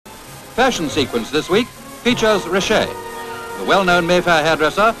Fashion sequence this week features Riche, the well-known Mayfair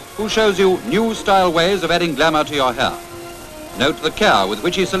hairdresser who shows you new style ways of adding glamour to your hair. Note the care with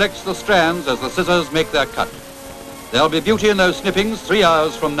which he selects the strands as the scissors make their cut. There'll be beauty in those snippings 3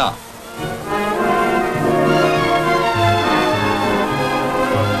 hours from now.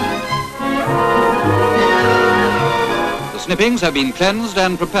 The snippings have been cleansed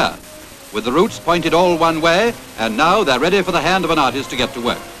and prepared, with the roots pointed all one way, and now they're ready for the hand of an artist to get to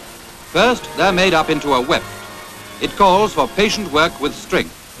work. First, they're made up into a weft. It calls for patient work with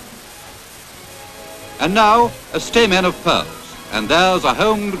strength. And now, a stamen of pearls, and there's a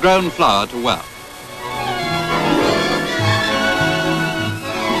homegrown flower to wear.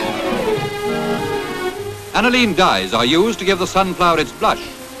 Aniline dyes are used to give the sunflower its blush,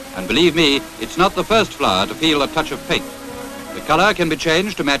 and believe me, it's not the first flower to feel a touch of paint. The color can be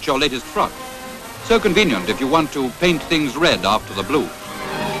changed to match your latest frock. So convenient if you want to paint things red after the blues.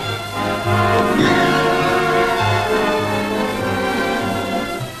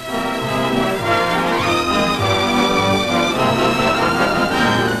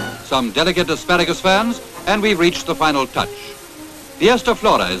 Some delicate asparagus ferns, and we've reached the final touch. Fiesta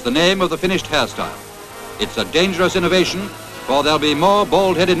Flora is the name of the finished hairstyle. It's a dangerous innovation, for there'll be more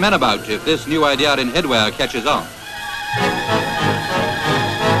bald-headed men about if this new idea in headwear catches on.